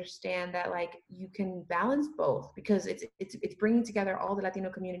me understand that like you can balance both, because it's bringing together all the Latino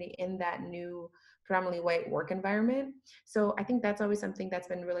community in that new predominantly white work environment. So I think that's always something that's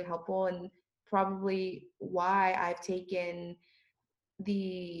been really helpful, and probably why I've taken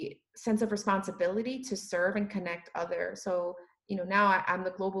the sense of responsibility to serve and connect others. So, now I'm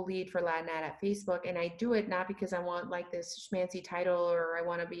the global lead for LATNAT at Facebook, and I do it not because I want like this schmancy title, or I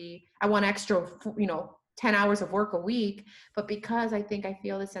want extra, 10 hours of work a week, but because I think I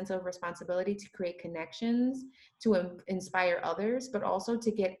feel the sense of responsibility to create connections, to inspire others, but also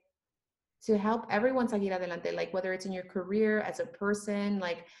to help everyone salir adelante, like whether it's in your career as a person.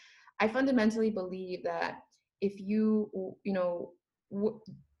 Like I fundamentally believe that if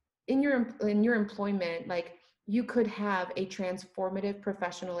in your employment, like you could have a transformative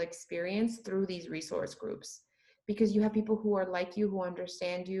professional experience through these resource groups, because you have people who are like you, who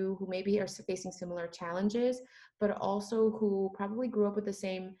understand you, who maybe are facing similar challenges, but also who probably grew up with the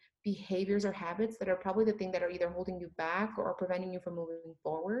same behaviors or habits that are probably the thing that are either holding you back or preventing you from moving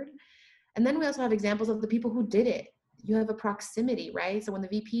forward. And then we also have examples of the people who did it. You have a proximity, right? So when the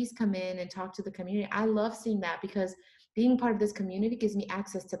VPs come in and talk to the community, I love seeing that, because being part of this community gives me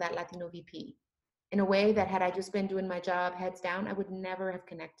access to that Latino VP in a way that had I just been doing my job heads down, I would never have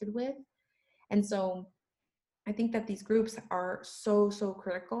connected with. And so I think that these groups are so, so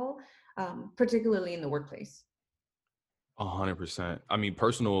critical, particularly in the workplace. 100%. I mean,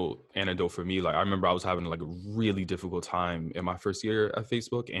 personal anecdote for me, like I remember I was having like a really difficult time in my first year at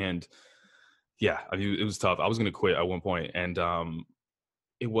Facebook, and yeah, I mean, it was tough. I was gonna quit at one point, and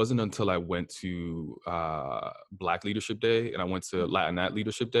it wasn't until I went to Black Leadership Day and I went to Latinat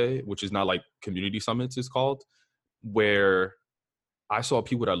Leadership Day, which is not like community summits, it's called, where I saw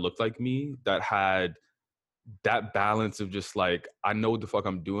people that looked like me that had that balance of just like, I know what the fuck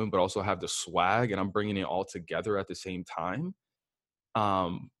I'm doing, but also have the swag and I'm bringing it all together at the same time.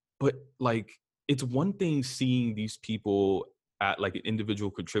 But like, it's one thing seeing these people at like an individual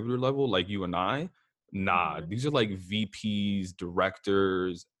contributor level, like you and I. Nah, Mm-hmm. these are like VPs,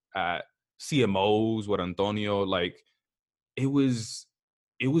 directors, at CMOs with Antonio. Like, it was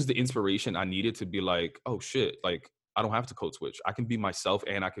the inspiration I needed to be like, oh shit, like I don't have to code switch. I can be myself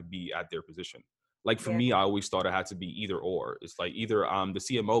and I could be at their position. Like for Yeah. me, I always thought it had to be either or. It's like either I'm the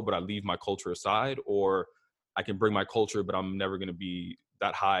CMO, but I leave my culture aside, or I can bring my culture, but I'm never gonna be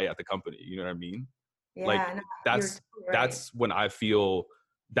that high at the company. You know what I mean? Like Yeah. No, you're that's totally right. that's when I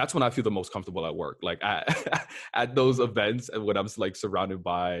feel the most comfortable at work. Like at at those events, and when I'm like surrounded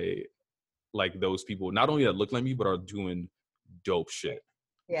by like those people, not only that look like me, but are doing dope shit.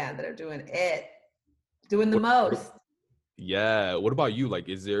 Yeah, that are doing it, doing the What most. yeah. What about you? Like,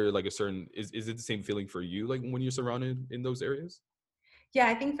 is there like a certain is it the same feeling for you like when you're surrounded in those areas? Yeah,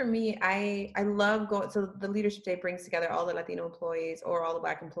 I think for me, I love going. So the Leadership Day brings together all the Latino employees or all the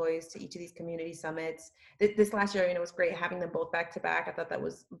Black employees to each of these community summits. This last year, it was great having them both back to back. I thought that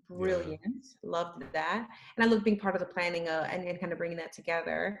was Yeah. brilliant. Loved that, and I love being part of the planning and kind of bringing that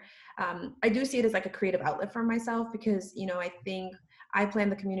together. I do see it as like a creative outlet for myself, because I think I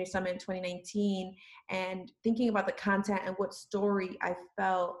planned the community summit in 2019, and thinking about the content and what story I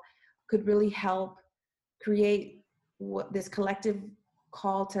felt could really help create this collective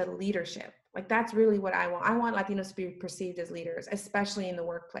call to leadership. Like that's really what I want. I want Latinos to be perceived as leaders, especially in the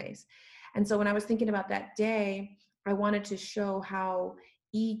workplace. And so when I was thinking about that day, I wanted to show how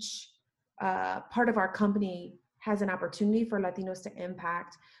each part of our company has an opportunity for Latinos to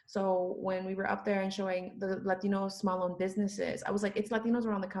impact. So when we were up there and showing the Latino small-owned businesses, I was like, it's Latinos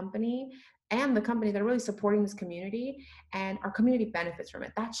around the company and the company that are really supporting this community, and our community benefits from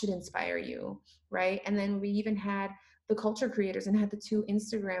it. That should inspire you, right? And then we even had the culture creators and had the two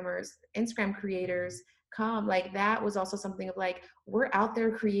Instagram creators come. Like that was also something of like, we're out there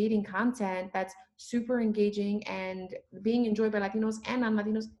creating content that's super engaging and being enjoyed by Latinos and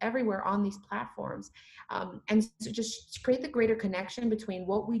non-Latinos everywhere on these platforms. And so just create the greater connection between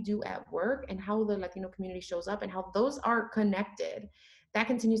what we do at work and how the Latino community shows up and how those are connected. That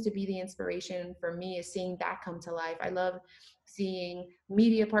continues to be the inspiration for me, is seeing that come to life. I love seeing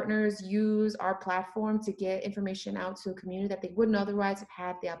media partners use our platform to get information out to a community that they wouldn't otherwise have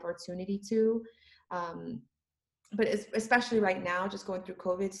had the opportunity to. Um, but especially right now, just going through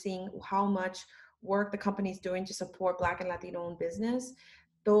COVID, seeing how much work the company's doing to support Black and Latino owned business,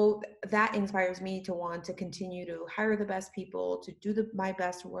 though that inspires me to want to continue to hire the best people, to do my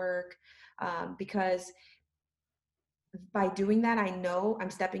best work, because by doing that, I know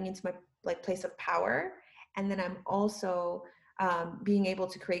I'm stepping into my like place of power, and then I'm also being able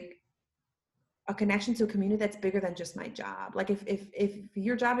to create a connection to a community that's bigger than just my job. Like if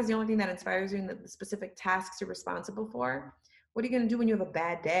your job is the only thing that inspires you and the specific tasks you're responsible for, what are you going to do when you have a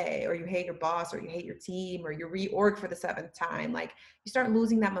bad day, or you hate your boss, or you hate your team, or you reorg for the seventh time? Like, you start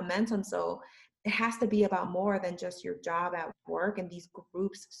losing that momentum. So it has to be about more than just your job at work. And these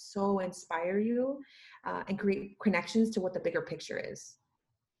groups so inspire you and create connections to what the bigger picture is.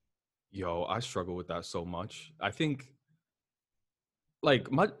 Yo, I struggle with that so much. I think like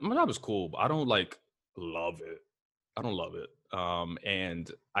my job is cool, but I don't like love it. I don't love it.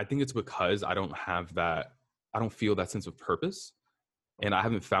 And I think it's because I don't feel that sense of purpose. And I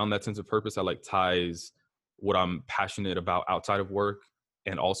haven't found that sense of purpose that like ties what I'm passionate about outside of work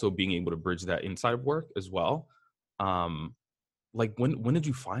and also being able to bridge that inside of work as well. Um, like when did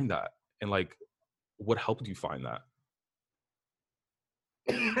you find that? And like what helped you find that?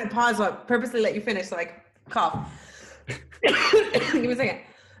 I pause, so I purposely let you finish so I cough. Give me a second.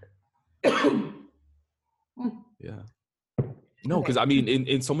 Yeah. No, because Okay. I mean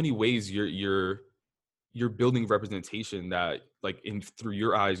in so many ways you're building representation that like in through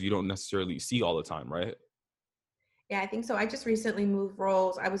your eyes you don't necessarily see all the time, right? Yeah, I think so. I just recently moved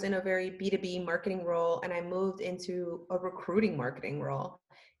roles. I was in a very B2B marketing role, and I moved into a recruiting marketing role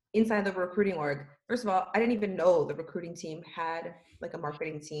inside the recruiting org. First of all, I didn't even know the recruiting team had like a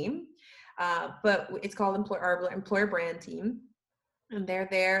marketing team, but it's called our employer brand team. And they're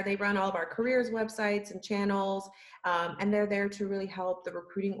there. They run all of our careers websites and channels, and they're there to really help the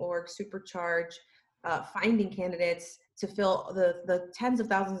recruiting org supercharge finding candidates to fill the tens of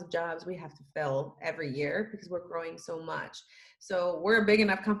thousands of jobs we have to fill every year because we're growing so much. So we're a big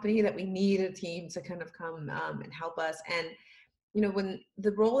enough company that we need a team to kind of come and help us. And when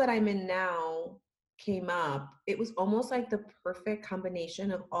the role that I'm in now came up, it was almost like the perfect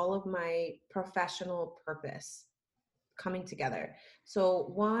combination of all of my professional purpose coming together.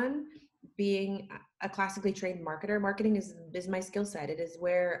 So one, being a classically trained marketer, marketing is my skill set. It is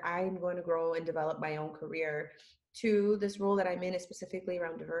where I'm going to grow and develop my own career. Two, this role that I'm in is specifically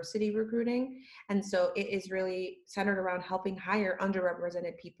around diversity recruiting. And so it is really centered around helping hire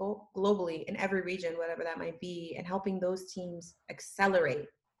underrepresented people globally in every region, whatever that might be, and helping those teams accelerate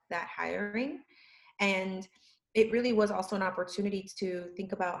that hiring. And it really was also an opportunity to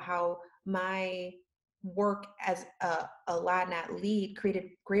think about how my work as a LATNAT lead created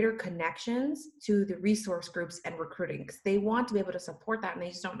greater connections to the resource groups and recruiting, because they want to be able to support that and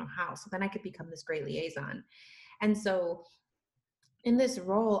they just don't know how. So then I could become this great liaison. And so in this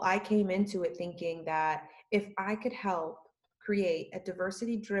role, I came into it thinking that if I could help create a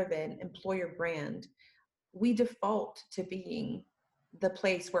diversity driven employer brand, we default to being the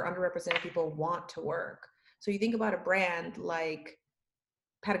place where underrepresented people want to work. So you think about a brand like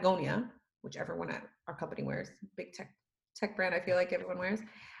Patagonia, which everyone at our company wears, big tech brand, I feel like everyone wears,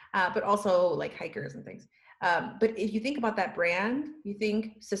 but also like hikers and things. But if you think about that brand, you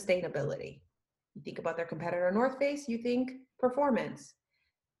think sustainability. You think about their competitor North Face, you think performance.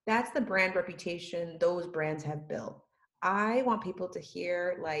 That's the brand reputation those brands have built. I want people to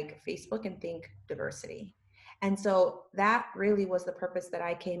hear like Facebook and think diversity. And so that really was the purpose that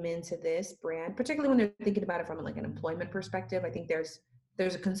I came into this brand, particularly when they're thinking about it from like an employment perspective. I think there's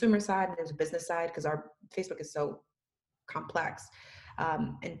a consumer side and there's a business side, because our Facebook is so complex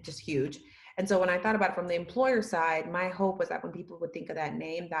and just huge. And so when I thought about it from the employer side, my hope was that when people would think of that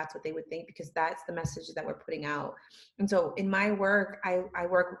name, that's what they would think, because that's the message that we're putting out. And so in my work, I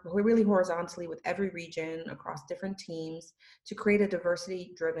work really horizontally with every region across different teams to create a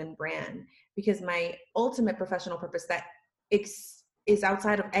diversity driven brand, because my ultimate professional purpose that is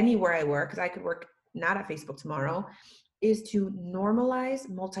outside of anywhere I work, because I could work not at Facebook tomorrow, is to normalize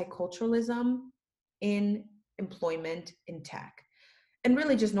multiculturalism in employment in tech, and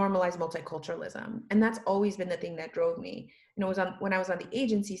really just normalize multiculturalism. And that's always been the thing that drove me. When I was on the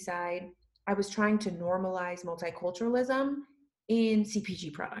agency side, I was trying to normalize multiculturalism in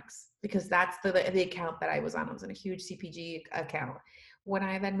CPG products, because that's the account that I was on. I was in a huge CPG account. When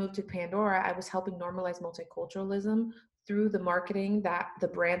I then moved to Pandora, I was helping normalize multiculturalism through the marketing that the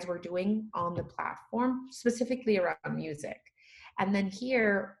brands were doing on the platform, specifically around music. And then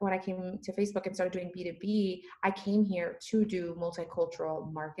here, when I came to Facebook and started doing B2B, I came here to do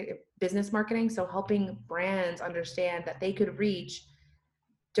multicultural business marketing. So helping brands understand that they could reach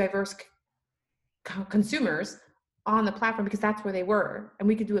diverse consumers on the platform, because that's where they were. And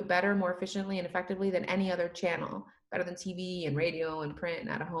we could do it better, more efficiently and effectively than any other channel, better than TV and radio and print and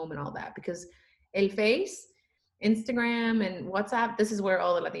out of home and all that. Because El Face, Instagram and WhatsApp, this is where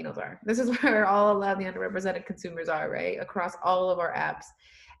all the Latinos are. This is where all of the underrepresented consumers are, right? Across all of our apps.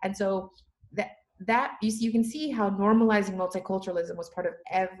 And so that you can see how normalizing multiculturalism was part of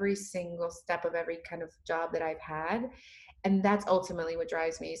every single step of every kind of job that I've had. And that's ultimately what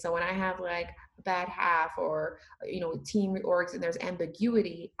drives me. So when I have like a bad half or, team reorgs and there's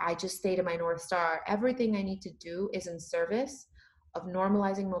ambiguity, I just stay to my North Star. Everything I need to do is in service of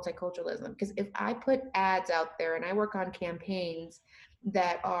normalizing multiculturalism. Because if I put ads out there and I work on campaigns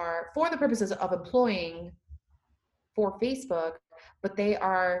that are for the purposes of employing for Facebook, but they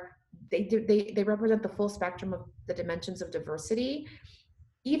represent the full spectrum of the dimensions of diversity,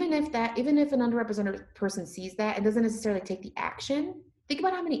 even if an underrepresented person sees that and doesn't necessarily take the action, think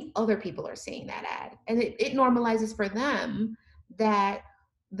about how many other people are seeing that ad, and it normalizes for them that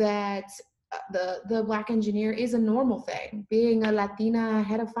the Black engineer is a normal thing. Being a Latina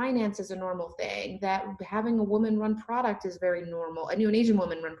head of finance is a normal thing. That having a woman run product is very normal. An Asian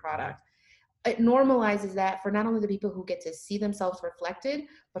woman run product. It normalizes that for not only the people who get to see themselves reflected,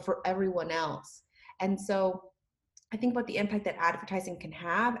 but for everyone else. And so I think about the impact that advertising can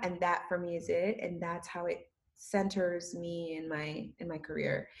have, and that for me is it, and that's how it centers me in my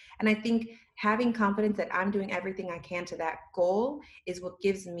career. And I think having confidence that I'm doing everything I can to that goal is what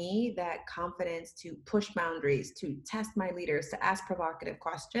gives me that confidence to push boundaries, to test my leaders, to ask provocative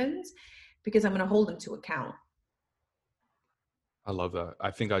questions, because I'm going to hold them to account. I love that. I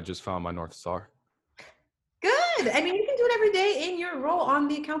think I just found my North Star. Good. I mean, you can do it every day in your role on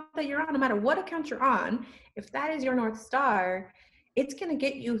the account that you're on, no matter what account you're on. If that is your North Star, it's going to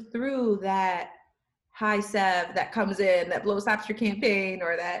get you through that high sev that comes in, that stops your campaign,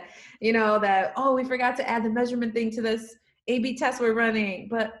 or that, oh, we forgot to add the measurement thing to this A/B test we're running.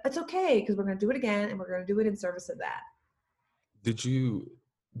 But it's okay, because we're going to do it again, and we're going to do it in service of that. Did you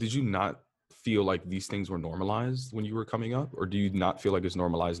not feel like these things were normalized when you were coming up, or do you not feel like it's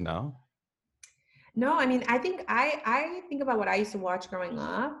normalized now? No, I mean, I think I think about what I used to watch growing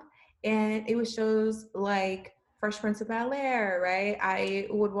up, and it was shows like Fresh Prince of Bel-Air, right? I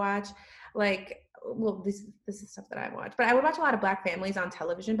would watch this is stuff that I watch, but I would watch a lot of Black families on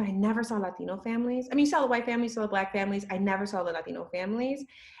television, but I never saw Latino families. I mean, you saw the white families, you saw the Black families. I never saw the Latino families.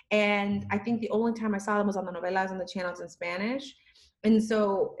 And I think the only time I saw them was on the novelas and the channels in Spanish. And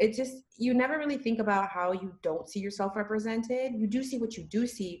so you never really think about how you don't see yourself represented. You do see what you do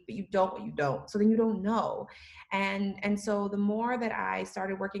see, but you don't what you don't. So then you don't know. And so the more that I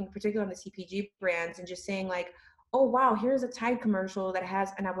started working, particularly on the CPG brands, and just saying like, oh, wow, here's a Tide commercial that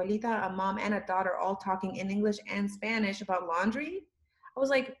has an abuelita, a mom, and a daughter all talking in English and Spanish about laundry. I was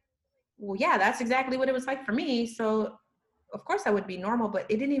like, well, yeah, that's exactly what it was like for me. So of course that would be normal, but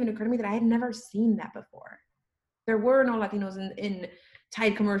it didn't even occur to me that I had never seen that before. There were no Latinos in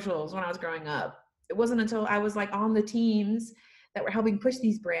Tide commercials when I was growing up. It wasn't until I was like on the teams that were helping push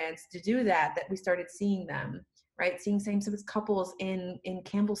these brands to do that we started seeing them, right? Seeing same-sex couples in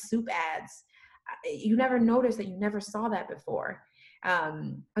Campbell's soup ads. You never noticed that, you never saw that before,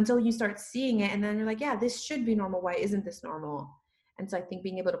 until you start seeing it, and then you're like, yeah, this should be normal. Why isn't this normal? And so I think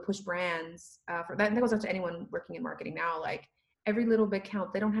being able to push brands for that, and that goes out to anyone working in marketing now, like every little bit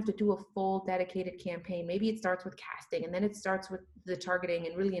counts. They don't have to do a full dedicated campaign. Maybe it starts with casting, and then it starts with the targeting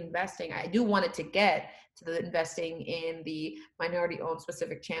and really investing. I do want it to get to the investing in the minority-owned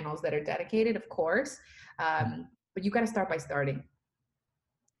specific channels that are dedicated, of course, but you got to start by starting.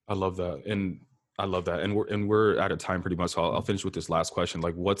 I love that. And we're out of time pretty much. So I'll finish with this last question.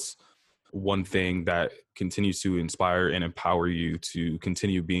 Like, what's one thing that continues to inspire and empower you to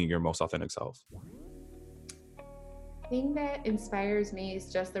continue being your most authentic self? The thing that inspires me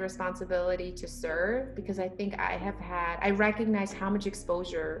is just the responsibility to serve, because I think I recognize how much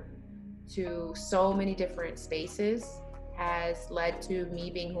exposure to so many different spaces has led to me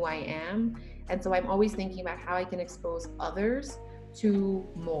being who I am. And so I'm always thinking about how I can expose others to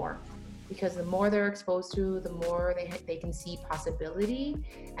more, because the more they're exposed to, the more they can see possibility,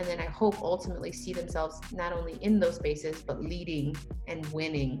 and then I hope ultimately see themselves not only in those spaces, but leading and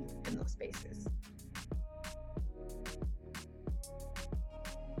winning in those spaces.